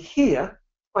 So in here,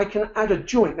 I can add a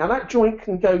joint. Now that joint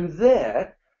can go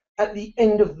there at the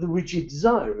end of the rigid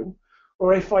zone,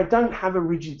 or if I don't have a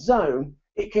rigid zone,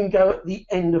 it can go at the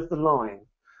end of the line.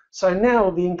 So now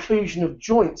the inclusion of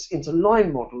joints into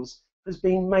line models has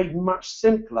been made much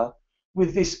simpler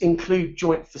with this include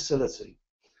joint facility.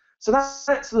 So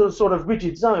that's the sort of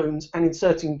rigid zones and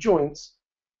inserting joints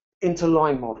into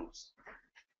line models.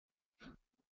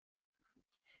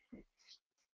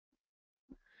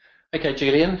 Okay,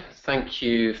 Julian, thank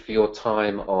you for your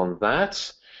time on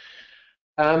that.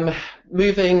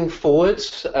 Moving forward,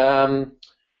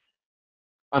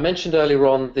 I mentioned earlier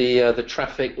on the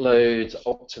traffic load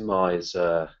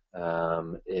optimizer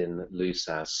in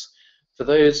LUSAS. For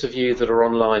those of you that are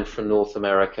online from North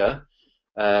America,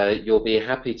 you'll be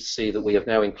happy to see that we have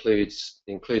now included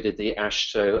the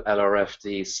AASHTO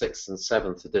LRFD 6th and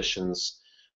 7th editions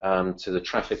to the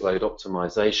traffic load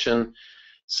optimization.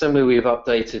 Similarly, we've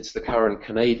updated the current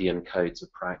Canadian codes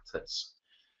of practice.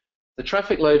 The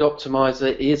traffic load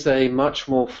optimizer is a much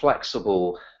more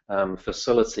flexible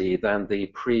facility than the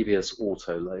previous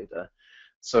autoloader.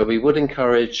 So we would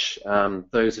encourage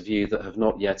those of you that have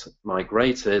not yet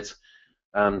migrated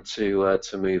to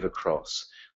move across.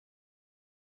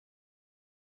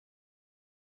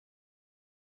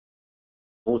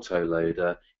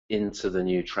 Autoloader into the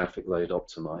new traffic load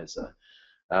optimizer.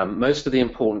 Most of the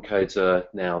important codes are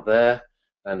now there,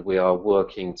 and we are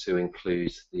working to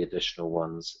include the additional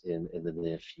ones in the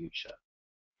near future.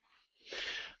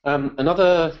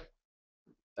 Another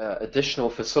additional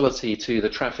facility to the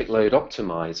traffic load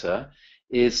optimizer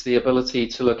is the ability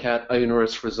to look at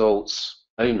onerous results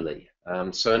only.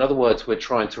 So in other words, we're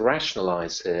trying to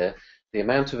rationalize here the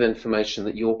amount of information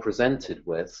that you're presented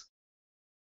with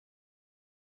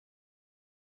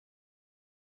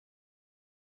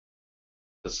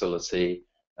facility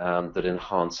that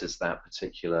enhances that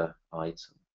particular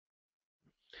item.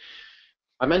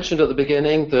 I mentioned at the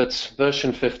beginning that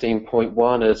version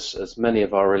 15.1, as many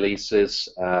of our releases,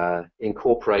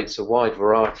 incorporates a wide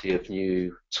variety of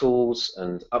new tools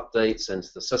and updates into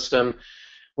the system.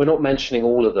 We're not mentioning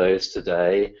all of those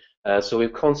today, so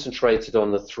we've concentrated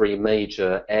on the three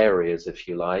major areas, if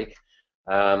you like.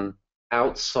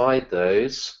 Outside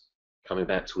those, coming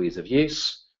back to ease of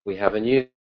use, we have a new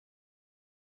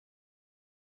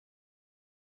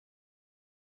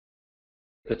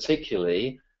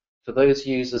particularly for those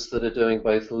users that are doing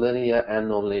both linear and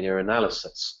nonlinear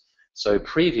analysis. So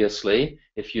previously,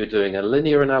 if you're doing a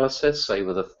linear analysis, say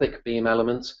with a thick beam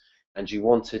element, and you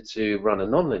wanted to run a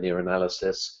nonlinear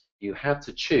analysis, you had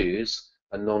to choose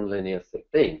a nonlinear thick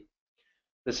beam.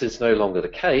 This is no longer the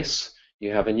case.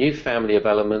 You have a new family of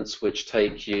elements which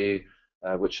take you,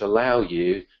 which allow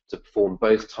you to perform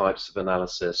both types of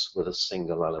analysis with a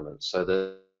single element.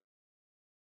 So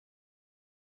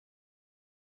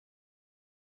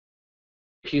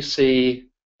if you see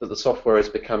that the software is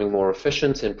becoming more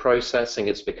efficient in processing,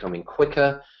 it's becoming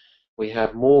quicker. We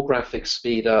have more graphic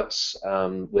speed-ups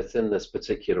within this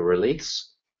particular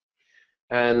release.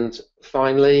 And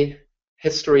finally,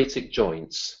 hysteretic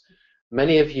joints.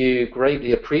 Many of you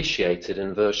greatly appreciated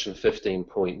in version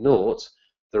 15.0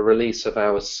 the release of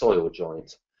our soil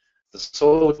joint. The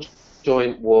soil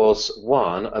joint was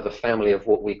one of a family of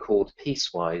what we called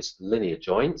piecewise linear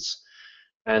joints.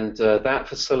 And that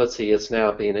facility is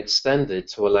now being extended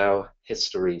to allow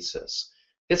hysteresis.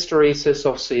 Hysteresis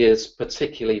obviously is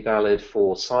particularly valid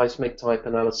for seismic type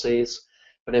analyses,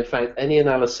 but in fact any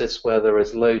analysis where there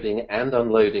is loading and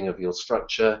unloading of your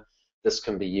structure, this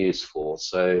can be used for.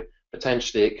 So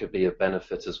potentially it could be of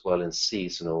benefit as well in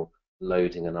seasonal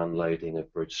loading and unloading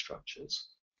of bridge structures.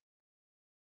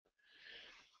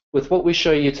 With what we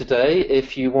show you today,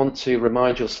 if you want to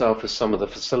remind yourself of some of the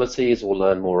facilities or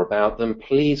learn more about them,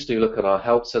 please do look at our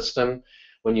help system.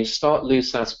 When you start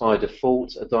LUSAS by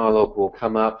default, a dialog will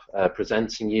come up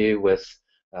presenting you with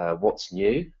what's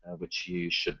new, which you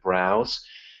should browse.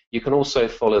 You can also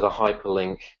follow the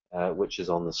hyperlink which is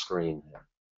on the screen here.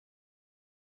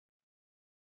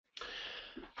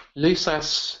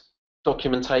 LUSAS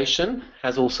documentation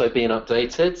has also been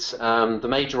updated. The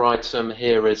major item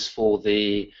here is for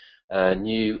the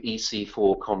new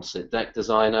EC4 composite deck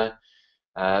designer.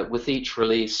 With each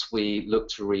release, we look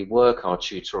to rework our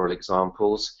tutorial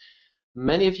examples.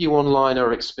 Many of you online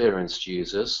are experienced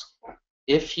users.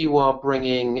 If you are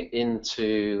bringing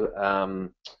into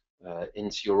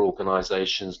your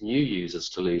organizations new users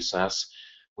to LUSAS,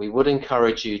 we would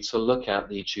encourage you to look at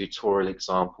the tutorial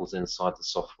examples inside the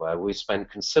software. We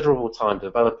spent considerable time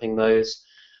developing those.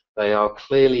 They are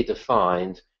clearly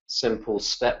defined, simple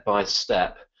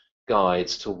step-by-step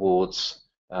guides towards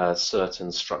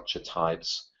certain structure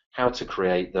types, how to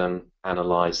create them,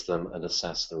 analyze them, and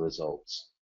assess the results.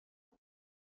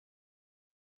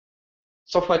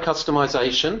 Software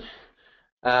customization.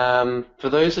 For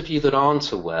those of you that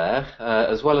aren't aware,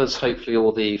 as well as hopefully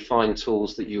all the fine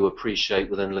tools that you appreciate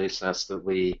within LUSAS that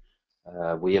we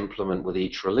implement with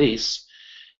each release,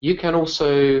 you can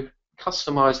also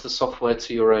customize the software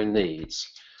to your own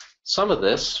needs. Some of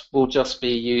this will just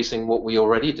be using what we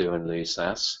already do in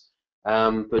LUSAS,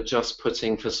 but just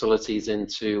putting facilities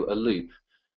into a loop.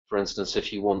 For instance,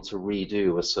 if you want to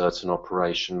redo a certain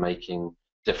operation, making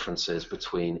differences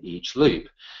between each loop.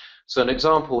 So an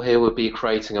example here would be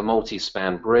creating a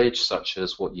multi-span bridge, such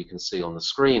as what you can see on the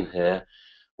screen here,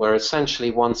 where essentially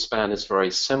one span is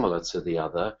very similar to the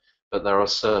other, but there are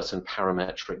certain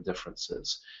parametric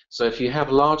differences. So if you have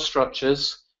large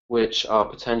structures which are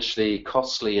potentially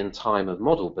costly in time of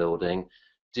model building,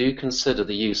 do consider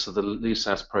the use of the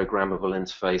LUSAS programmable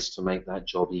interface to make that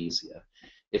job easier.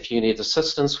 If you need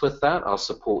assistance with that, our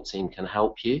support team can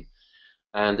help you,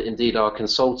 and indeed our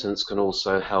consultants can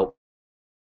also help.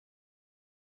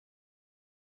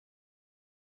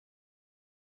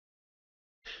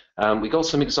 We've got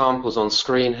some examples on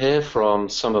screen here from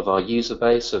some of our user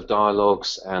base of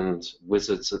dialogues and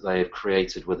wizards that they have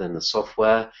created within the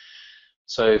software.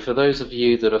 So for those of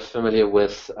you that are familiar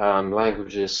with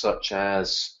languages such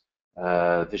as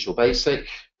Visual Basic,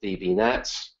 VBNet,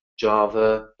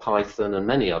 Java, Python, and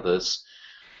many others,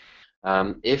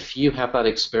 if you have that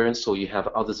experience or you have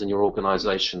others in your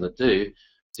organization that do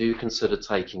consider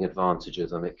taking advantage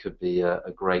of them. It could be a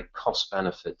great cost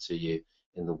benefit to you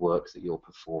in the work that you're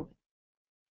performing.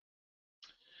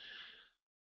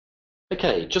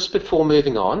 Okay, just before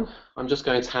moving on, I'm just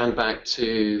going to hand back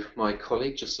to my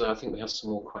colleague, just so I think we have some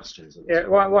more questions. Yeah,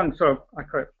 one sort of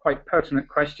quite pertinent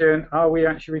question. Are we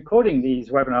actually recording these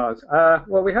webinars?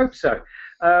 Well, we hope so.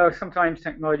 Sometimes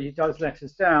technology does let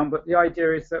us down, but the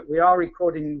idea is that we are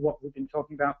recording what we've been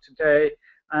talking about today,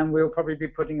 and we'll probably be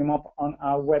putting them up on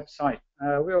our website.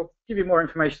 We'll give you more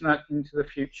information on that into the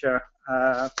future.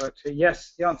 But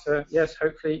yes, the answer, yes,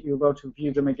 hopefully you'll be able to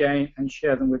view them again and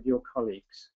share them with your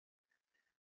colleagues.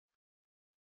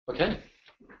 Okay,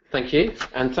 thank you,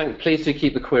 and please do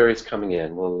keep the queries coming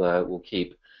in. We'll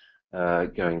keep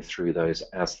going through those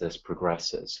as this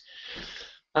progresses.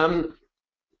 To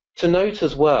note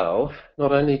as well,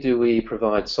 not only do we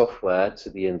provide software to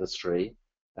the industry,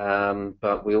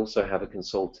 but we also have a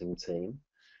consulting team.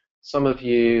 Some of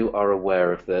you are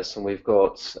aware of this, and we've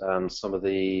got some of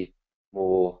the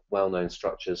more well-known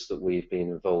structures that we've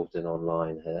been involved in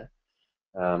online here.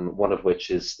 One of which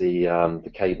is the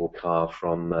cable car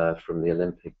from the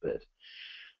Olympic bid.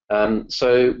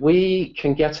 So we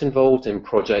can get involved in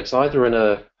projects either in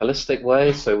a holistic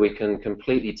way, so we can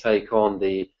completely take on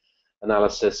the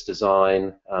analysis,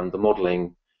 design, the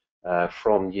modeling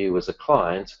from you as a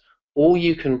client, or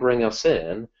you can bring us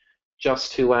in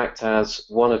just to act as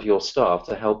one of your staff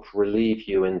to help relieve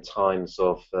you in times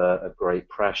of great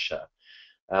pressure.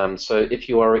 So if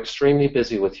you are extremely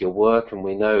busy with your work, and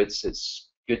we know it's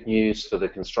good news for the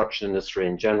construction industry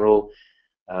in general,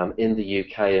 in the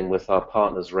UK and with our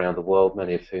partners around the world,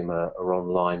 many of whom are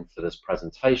online for this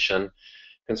presentation,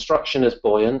 construction is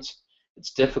buoyant.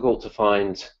 It's difficult to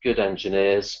find good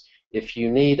engineers. If you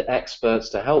need experts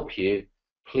to help you,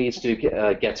 please do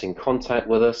get in contact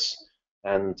with us,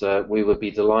 and we would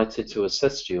be delighted to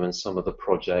assist you in some of the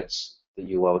projects that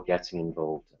you are getting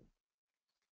involved in.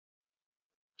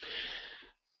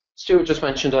 Stuart just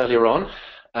mentioned earlier on,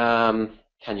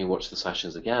 can you watch the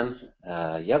sessions again?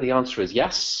 Yeah, the answer is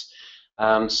yes.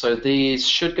 So these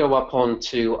should go up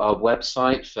onto our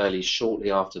website fairly shortly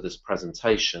after this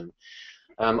presentation.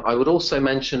 I would also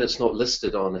mention, it's not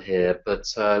listed on here, but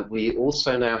we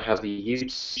also now have a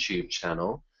YouTube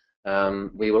channel.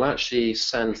 We will actually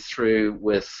send through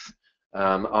with,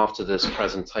 after this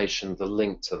presentation, the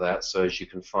link to that, so as you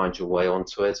can find your way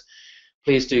onto it.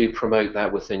 Please do promote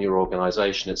that within your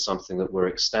organization. It's something that we're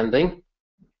extending.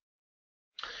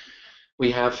 We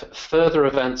have further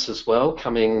events as well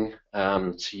coming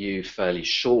to you fairly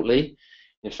shortly.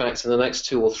 In fact, in the next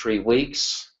 2 or 3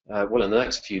 weeks, well, in the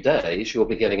next few days, you'll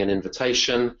be getting an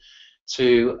invitation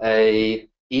to a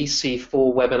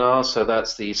EC4 webinar, so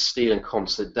that's the Steel and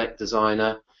Composite Deck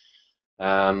Designer,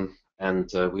 and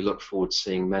we look forward to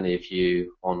seeing many of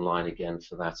you online again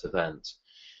for that event.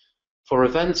 For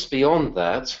events beyond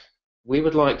that, we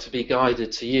would like to be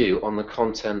guided to you on the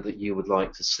content that you would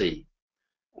like to see.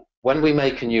 When we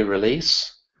make a new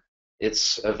release,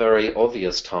 it's a very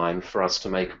obvious time for us to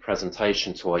make a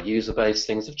presentation to our user base.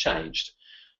 Things have changed,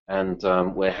 and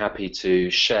we're happy to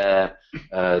share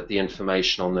the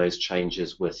information on those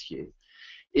changes with you.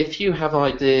 If you have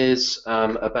ideas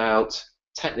about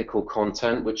technical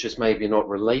content which is maybe not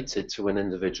related to an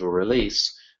individual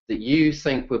release that you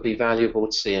think would be valuable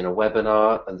to see in a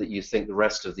webinar and that you think the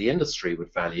rest of the industry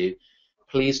would value,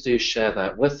 please do share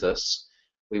that with us.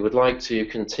 We would like to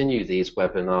continue these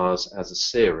webinars as a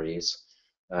series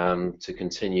to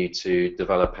continue to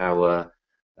develop our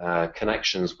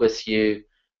connections with you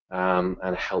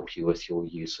and help you with your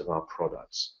use of our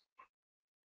products.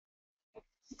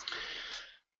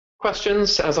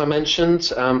 Questions, as I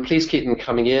mentioned, please keep them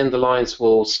coming in. The lines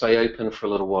will stay open for a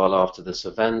little while after this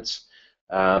event.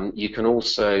 You can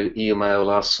also email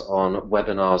us on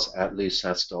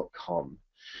webinars@lusas.com.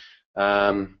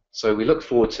 So we look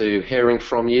forward to hearing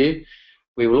from you.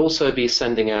 We will also be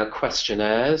sending out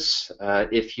questionnaires.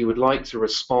 If you would like to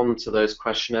respond to those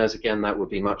questionnaires, again, that would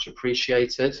be much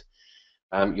appreciated.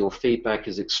 Your feedback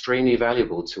is extremely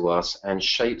valuable to us and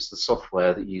shapes the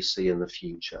software that you see in the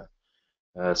future.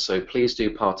 So please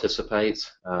do participate.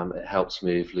 It helps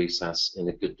move LUSAS in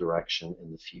a good direction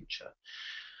in the future.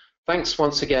 Thanks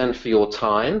once again for your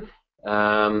time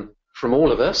from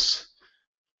all of us.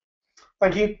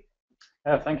 Thank you.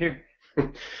 Thank you.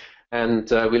 And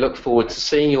we look forward to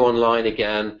seeing you online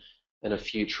again in a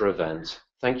future event.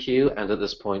 Thank you, and at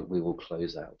this point we will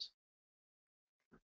close out.